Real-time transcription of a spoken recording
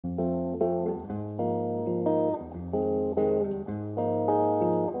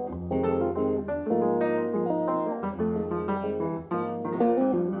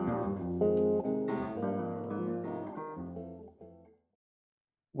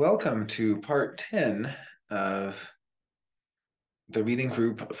Welcome to part 10 of the reading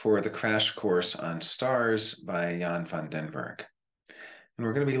group for the crash course on stars by Jan van den Berg. And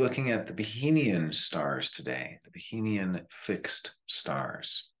we're going to be looking at the Behenian stars today, the Behenian fixed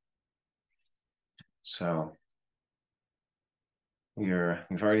stars. So we've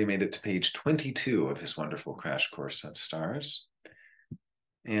already made it to page 22 of his wonderful crash course on stars.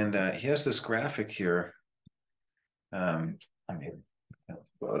 And he has this graphic here. Let me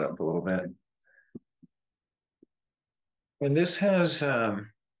blow it up a little bit. And this has the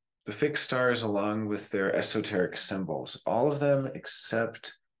fixed stars along with their esoteric symbols, all of them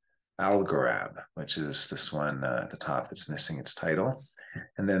except Algorab, which is this one at the top that's missing its title.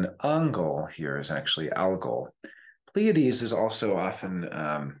 And then Angol here is actually Algol. Pleiades is also often,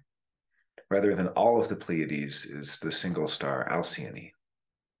 rather than all of the Pleiades, is the single star Alcyone,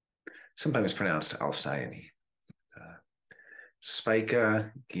 sometimes pronounced Alcyone.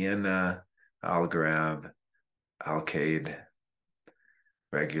 Spica, Guiana, Algorab, Alcade,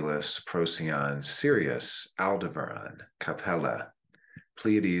 Regulus, Procyon, Sirius, Aldebaran, Capella,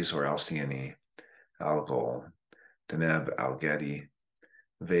 Pleiades or Alcyone, Algol, Deneb, Algedi,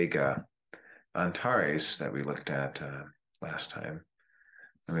 Vega, Antares that we looked at last time.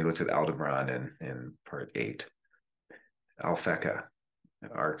 And we looked at Aldebaran in part 8. Alphecca,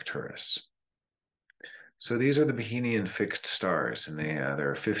 Arcturus. So these are the Behenian fixed stars, and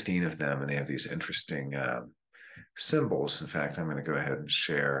there are 15 of them, and they have these interesting symbols. In fact, I'm going to go ahead and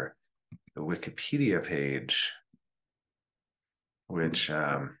share the Wikipedia page, which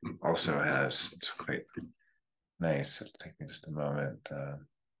also has, it's quite nice. It'll take me just a moment.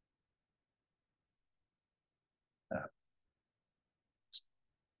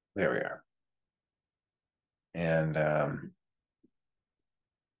 There we are. And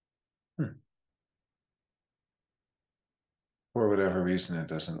for whatever reason, it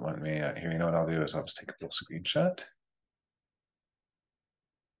doesn't want me here. You know what I'll do is I'll just take a full screenshot.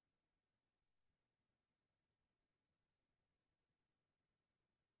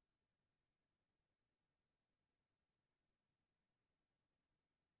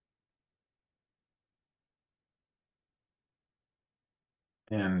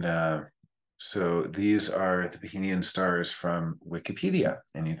 And so these are the Behenian stars from Wikipedia,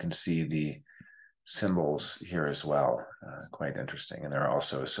 and you can see the symbols here as well. Quite interesting. And there are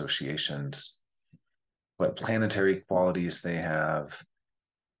also associations, what planetary qualities they have,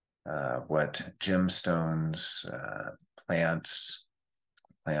 what gemstones, plant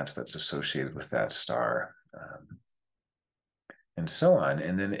that's associated with that star, and so on.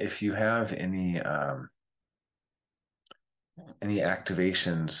 And then if you have any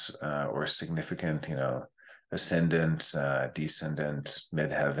activations or significant, ascendant, descendant,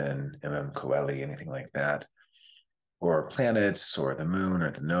 midheaven, Coeli, anything like that, or planets or the moon or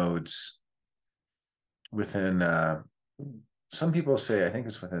the nodes, within, some people say, I think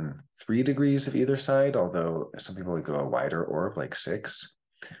it's within 3 degrees of either side, although some people would go a wider orb, like 6,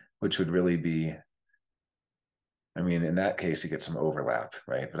 which would really be, I mean, in that case, you get some overlap,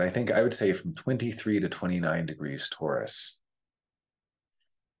 right? But I think I would say from 23 to 29 degrees Taurus.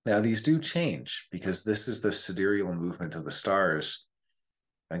 Now, these do change because this is the sidereal movement of the stars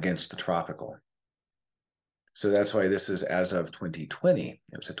against the tropical. So that's why this is, as of 2020,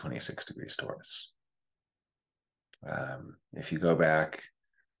 it was at 26 degrees Taurus. If you go back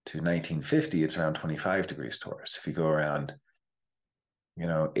to 1950, it's around 25 degrees Taurus. If you go around,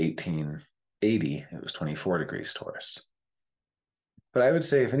 1880, it was 24 degrees Taurus. But I would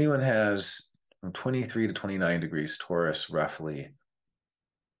say if anyone has from 23 to 29 degrees Taurus, roughly,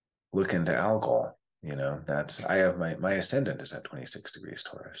 look into Algol. I have my ascendant is at 26 degrees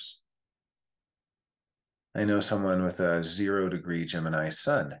Taurus. I know someone with a 0-degree Gemini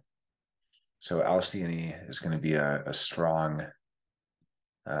sun. So Alcyone is going to be a strong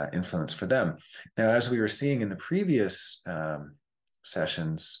influence for them. Now, as we were seeing in the previous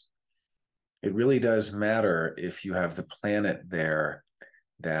sessions, it really does matter if you have the planet there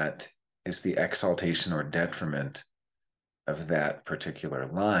that is the exaltation or detriment of that particular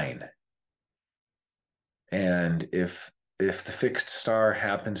line. And if the fixed star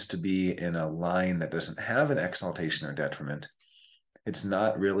happens to be in a line that doesn't have an exaltation or detriment, it's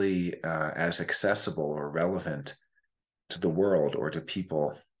not really as accessible or relevant to the world or to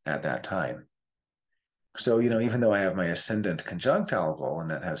people at that time. So, even though I have my ascendant conjunct Algol, and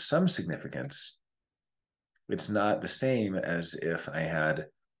that has some significance, it's not the same as if I had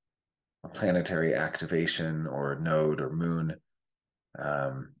a planetary activation or node or moon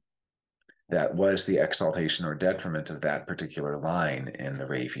that was the exaltation or detriment of that particular line in the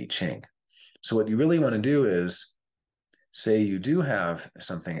Rei Fi Ching. So what you really want to do is say you do have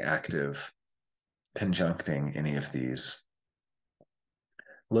something active conjuncting any of these,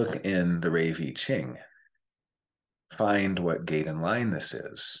 look in the Rei Vi Ching, find what gate and line this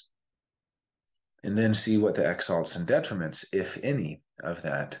is, and then see what the exalts and detriments, if any, of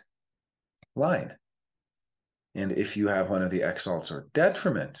that line. And if you have one of the exalts or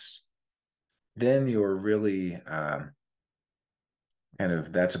detriments, then you're really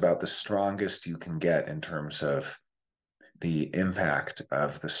that's about the strongest you can get in terms of the impact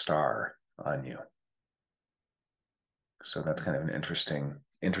of the star on you. So that's kind of an interesting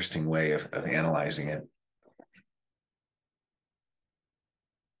way of analyzing it.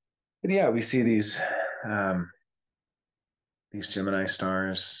 But yeah, we see these Gemini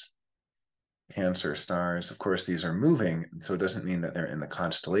stars, Cancer stars. Of course, these are moving, so it doesn't mean that they're in the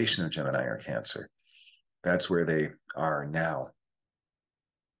constellation of Gemini or Cancer. That's where they are now,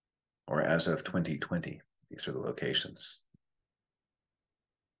 or as of 2020. These are the locations.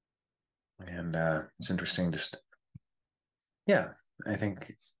 And it's interesting yeah, I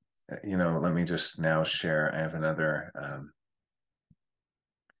think, let me just now share. I have another,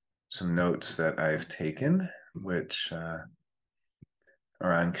 some notes that I've taken, which are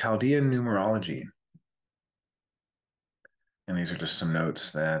on Chaldean numerology. And these are just some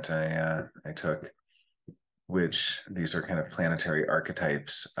notes that I took, which these are kind of planetary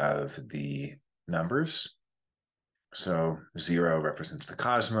archetypes of the numbers. So 0 represents the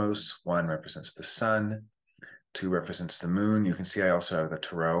cosmos, 1 represents the sun, 2 represents the moon. You can see I also have the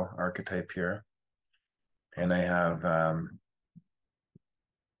Tarot archetype here. And I have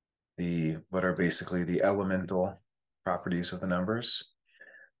what are basically the elemental properties of the numbers.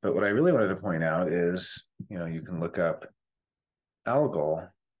 But what I really wanted to point out is, you can look up algol,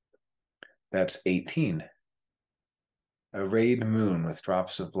 that's 18. A rayed moon with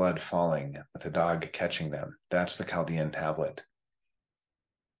drops of blood falling, with a dog catching them. That's the Chaldean tablet.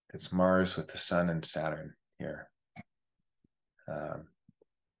 It's Mars with the sun and Saturn here.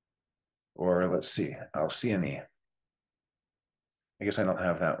 Or let's see, Alcyone. I guess I don't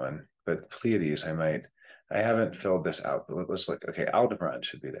have that one, but Pleiades, I haven't filled this out, but let's look. Okay, Aldebaran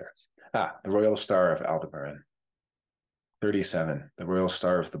should be there. The Royal Star of Aldebaran. 37, the Royal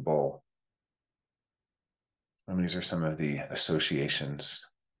Star of the Bull. And these are some of the associations.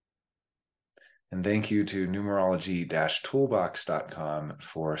 And thank you to numerology-toolbox.com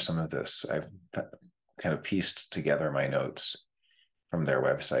for some of this. I've kind of pieced together my notes from their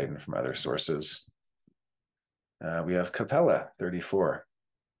website and from other sources. We have Capella, 34.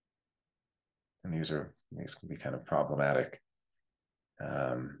 And these can be kind of problematic.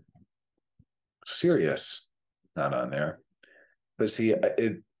 Sirius, not on there. But see,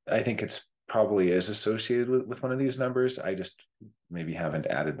 I think it's probably is associated with one of these numbers. I just maybe haven't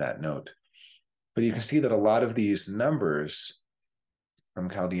added that note. But you can see that a lot of these numbers from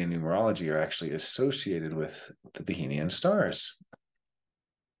Chaldean numerology are actually associated with the Behenian stars.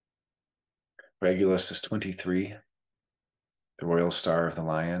 Regulus is 23, the Royal Star of the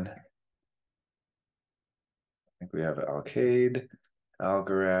Lion. I think we have Alcade,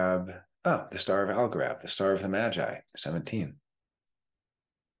 Algorab. The Star of Algorab, the Star of the Magi, 17.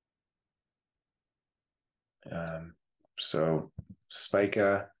 So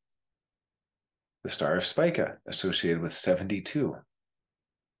Spica, the Star of Spica, associated with 72.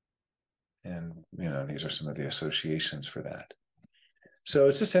 And, these are some of the associations for that. So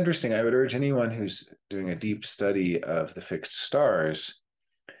it's just interesting. I would urge anyone who's doing a deep study of the fixed stars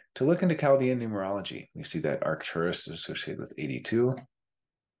to look into Chaldean numerology. We see that Arcturus is associated with 82, one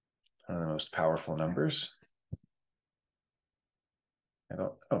of the most powerful numbers.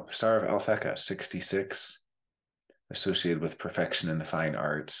 Star of Alphecca, 66, associated with perfection in the fine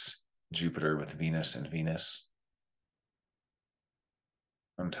arts, Jupiter with Venus and Venus.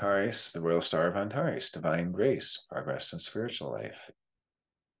 Antares, the Royal Star of Antares, divine grace, progress in spiritual life.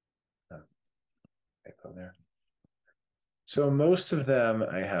 Typo there. So most of them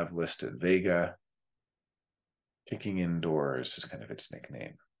I have listed. Vega, kicking indoors is kind of its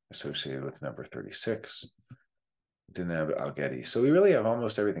nickname, associated with number 36. Deneb Algeti. So we really have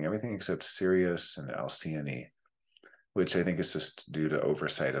almost everything except Sirius and Alcyone, which I think is just due to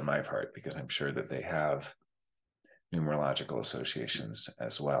oversight on my part, because I'm sure that they have numerological associations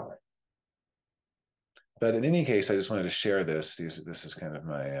as well. But in any case, I just wanted to share this. This is kind of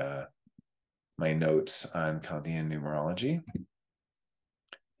my notes on Chaldean numerology.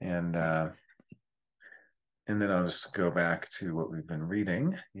 And then I'll just go back to what we've been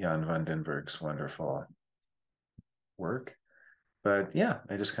reading, Jan van den Berg's wonderful work. But yeah,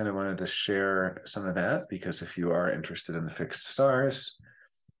 I just kind of wanted to share some of that, because if you are interested in the fixed stars,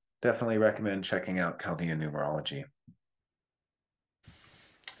 definitely recommend checking out Chaldean numerology.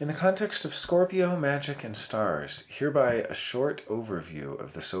 In the context of Scorpio, magic, and stars, hereby a short overview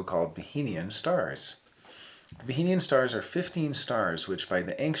of the so-called Behenian Stars. The Behenian Stars are 15 stars which by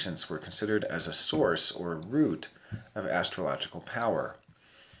the ancients were considered as a source or root of astrological power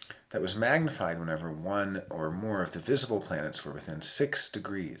that was magnified whenever one or more of the visible planets were within 6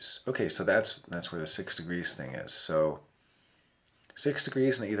 degrees. Okay, so that's where the 6 degrees thing is. So 6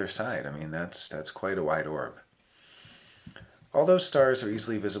 degrees on either side. I mean, that's quite a wide orb. All those stars are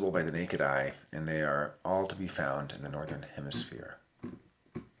easily visible by the naked eye, and they are all to be found in the northern hemisphere.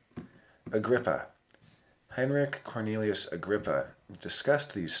 Agrippa. Heinrich Cornelius Agrippa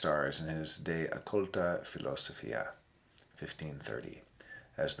discussed these stars in his De Occulta Philosophia, 1530,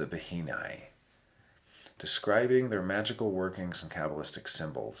 as the Behenii, describing their magical workings and Kabbalistic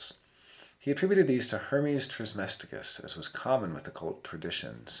symbols. He attributed these to Hermes Trismegistus, as was common with occult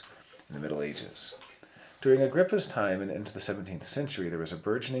traditions in the Middle Ages. During Agrippa's time and into the 17th century, there was a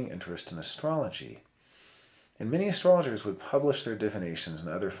burgeoning interest in astrology, and many astrologers would publish their divinations and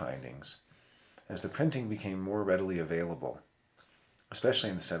other findings as the printing became more readily available,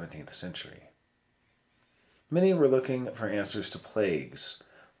 especially in the 17th century. Many were looking for answers to plagues,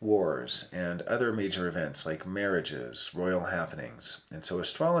 wars, and other major events like marriages, royal happenings, and so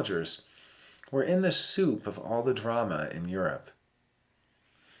astrologers were in the soup of all the drama in Europe.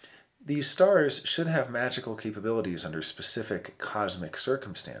 These stars should have magical capabilities under specific cosmic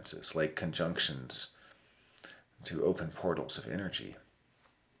circumstances, like conjunctions to open portals of energy.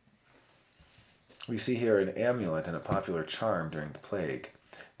 We see here an amulet and a popular charm during the plague,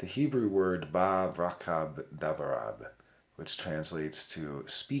 the Hebrew word ba brakab dabarab, which translates to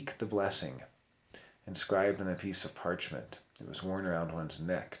speak the blessing, inscribed on a piece of parchment. It was worn around one's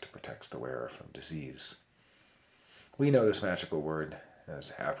neck to protect the wearer from disease. We know this magical word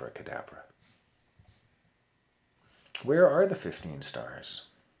as abracadabra. Where are the 15 stars?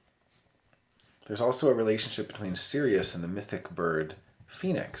 There's also a relationship between Sirius and the mythic bird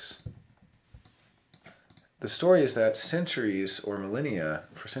Phoenix. The story is that for centuries or millennia,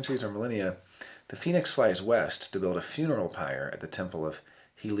 the phoenix flies west to build a funeral pyre at the temple of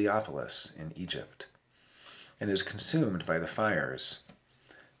Heliopolis in Egypt and is consumed by the fires.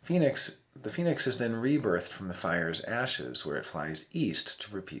 The phoenix is then rebirthed from the fire's ashes, where it flies east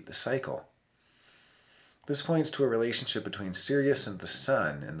to repeat the cycle. This points to a relationship between Sirius and the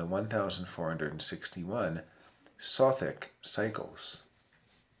sun in the 1461 Sothic cycles.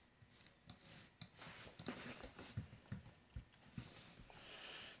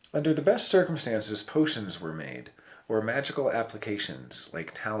 Under the best circumstances, potions were made, or magical applications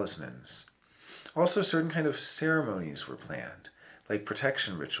like talismans. Also, certain kind of ceremonies were planned, like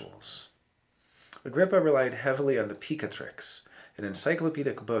protection rituals. Agrippa relied heavily on the Picatrix, an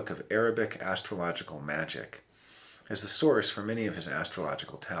encyclopedic book of Arabic astrological magic, as the source for many of his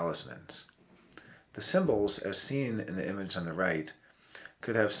astrological talismans. The symbols, as seen in the image on the right,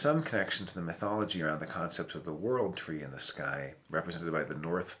 could have some connection to the mythology around the concept of the world tree in the sky, represented by the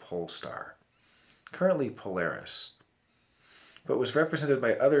North Pole Star, currently Polaris, but was represented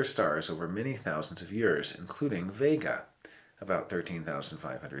by other stars over many thousands of years, including Vega, about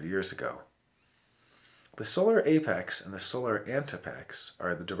 13,500 years ago. The solar apex and the solar antepex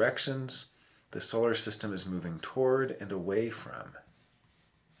are the directions the solar system is moving toward and away from.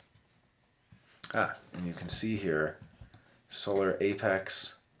 And you can see here solar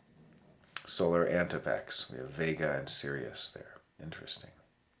apex, solar antepex. We have Vega and Sirius there. Interesting.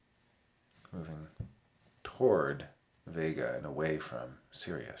 Moving toward Vega and away from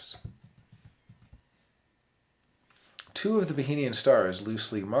Sirius. Two of the Behenian stars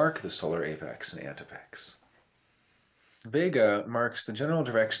loosely mark the solar apex and antepex. Vega marks the general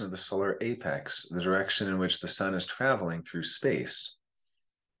direction of the solar apex, the direction in which the sun is traveling through space.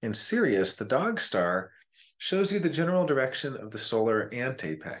 In Sirius, the dog star shows you the general direction of the solar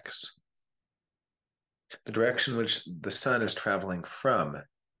antepex, the direction which the sun is traveling from.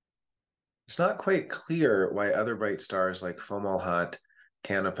 It's not quite clear why other bright stars like Fomalhaut,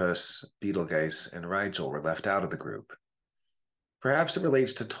 Canopus, Betelgeuse, and Rigel were left out of the group. Perhaps it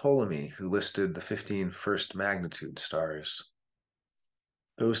relates to Ptolemy, who listed the 15 first magnitude stars,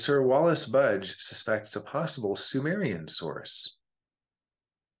 though Sir Wallace Budge suspects a possible Sumerian source.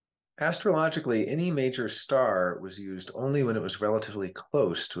 Astrologically, any major star was used only when it was relatively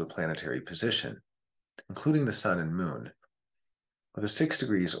close to a planetary position, including the sun and moon, with a 6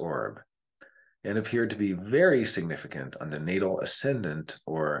 degrees orb, and appeared to be very significant on the natal ascendant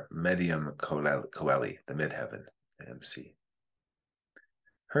or medium coeli, the midheaven, MC.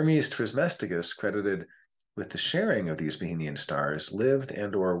 Hermes Trismegistus, credited with the sharing of these Behenian stars, lived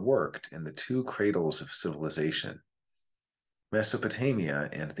and or worked in the two cradles of civilization, Mesopotamia,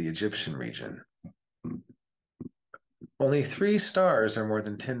 and the Egyptian region. Only 3 stars are more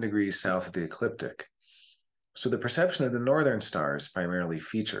than 10 degrees south of the ecliptic, so the perception of the northern stars primarily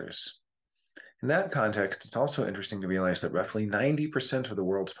features. In that context, it's also interesting to realize that roughly 90% of the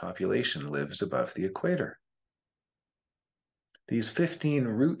world's population lives above the equator. These 15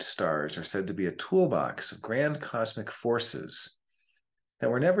 root stars are said to be a toolbox of grand cosmic forces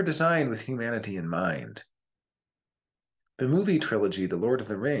that were never designed with humanity in mind. The movie trilogy, The Lord of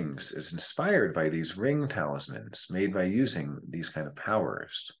the Rings, is inspired by these ring talismans made by using these kind of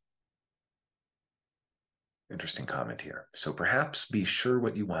powers. Interesting comment here. So perhaps be sure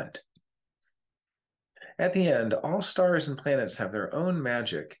what you want. At the end, all stars and planets have their own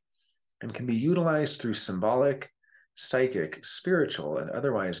magic and can be utilized through symbolic, psychic, spiritual, and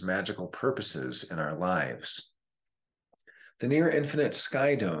otherwise magical purposes in our lives. The near infinite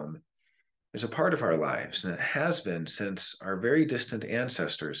sky dome is a part of our lives, and it has been since our very distant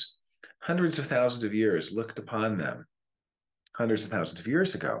ancestors, hundreds of thousands of years, looked upon them hundreds of thousands of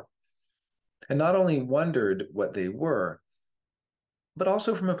years ago, and not only wondered what they were, but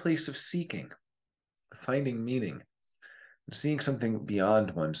also from a place of seeking, finding meaning, seeing something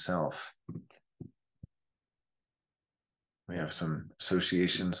beyond oneself. We have some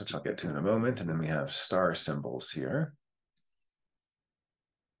associations, which I'll get to in a moment, and then we have star symbols here.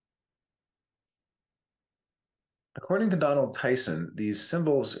 According to Donald Tyson, these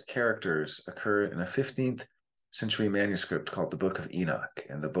symbols characters occur in a 15th century manuscript called the Book of Enoch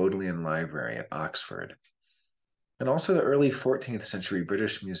in the Bodleian Library at Oxford, and also the early 14th century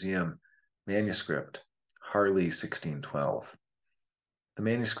British Museum manuscript, Harley 1612. The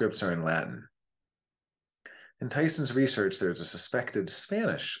manuscripts are in Latin. In Tyson's research, there's a suspected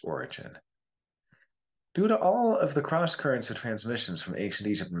Spanish origin. Due to all of the cross currents of transmissions from ancient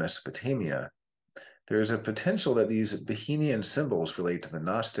Egypt and Mesopotamia, there is a potential that these Behenian symbols relate to the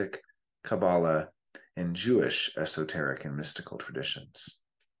Gnostic, Kabbalah, and Jewish esoteric and mystical traditions.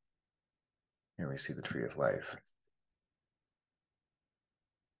 Here we see the Tree of Life.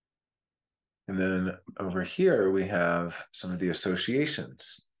 And then over here, we have some of the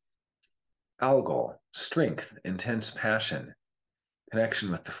associations. Algol, strength, intense passion,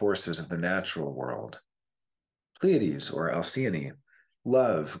 connection with the forces of the natural world. Pleiades or Alcyone,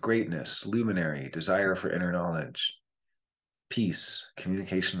 love, greatness, luminary, desire for inner knowledge. Peace,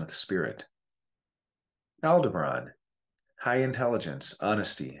 communication with spirit. Aldebaran, high intelligence,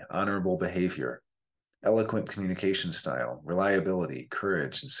 honesty, honorable behavior, eloquent communication style, reliability,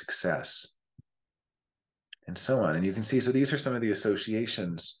 courage, and success, and so on. And you can see, so these are some of the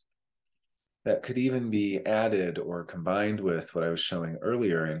associations that could even be added or combined with what I was showing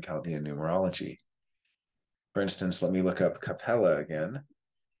earlier in Chaldean numerology. For instance, let me look up Capella again.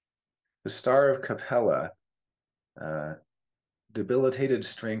 The star of Capella, debilitated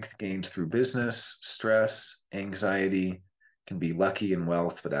strength gained through business, stress, anxiety, can be lucky in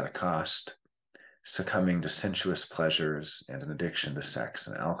wealth, but at a cost, succumbing to sensuous pleasures and an addiction to sex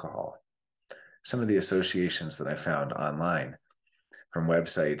and alcohol. Some of the associations that I found online from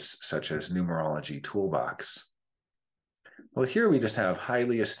websites such as Numerology Toolbox. Well, here we just have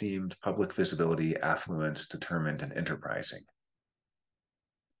highly esteemed, public visibility, affluence, determined, and enterprising.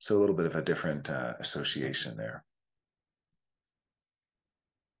 So a little bit of a different association there.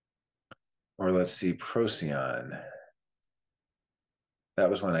 Or let's see, Procyon. That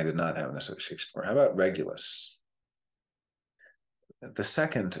was one I did not have an association for. How about Regulus? The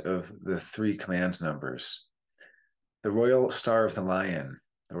second of the 3 command numbers, the Royal Star of the Lion,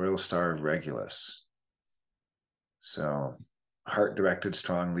 the Royal Star of Regulus. So heart-directed,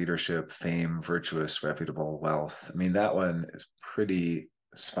 strong leadership, fame, virtuous, reputable, wealth. I mean, that one is pretty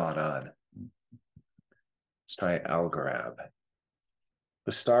spot on. Let's try Algorab.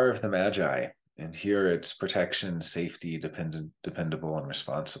 The Star of the Magi, and here it's protection, safety, dependable, and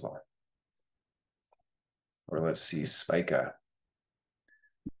responsible. Or let's see, Spica.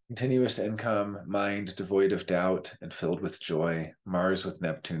 Continuous income, mind devoid of doubt and filled with joy, Mars with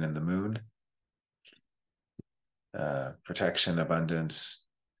Neptune and the moon. Protection, abundance,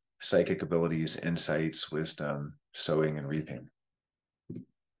 psychic abilities, insights, wisdom, sowing and reaping.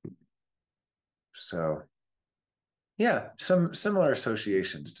 So yeah, some similar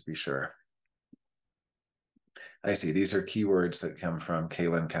associations to be sure. I see, these are keywords that come from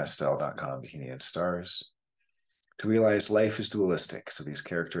KaylinCastel.com, Behenian Stars. To realize life is dualistic, so these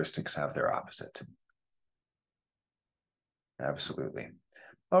characteristics have their opposite. Absolutely.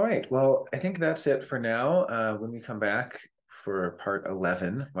 All right, well, I think that's it for now. When we come back for part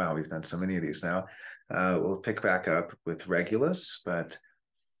 11, wow, we've done so many of these now, we'll pick back up with Regulus, but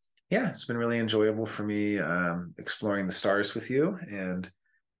yeah, it's been really enjoyable for me exploring the stars with you. And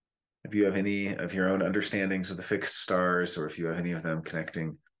if you have any of your own understandings of the fixed stars, or if you have any of them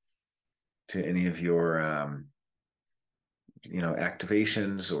connecting to any of your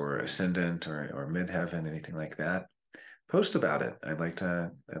activations or ascendant or midheaven, anything like that, post about it. I'd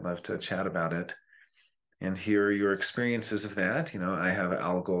love to chat about it and hear your experiences of that. I have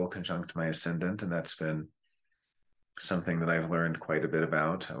Algol conjunct my ascendant, and that's been something that I've learned quite a bit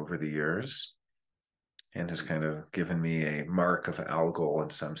about over the years, and has kind of given me a mark of Algol in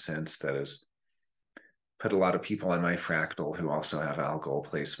some sense that has put a lot of people on my fractal who also have Algol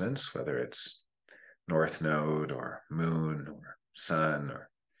placements, whether it's North Node or Moon or Sun or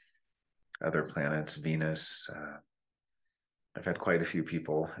other planets, Venus. I've had quite a few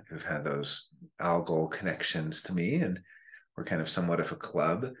people who've had those Algol connections to me, and we're kind of somewhat of a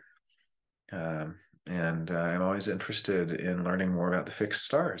club. And I'm always interested in learning more about the fixed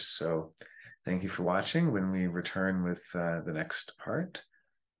stars. So thank you for watching. When we return with the next part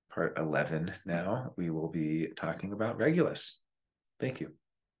 11 now, we will be talking about Regulus. Thank you.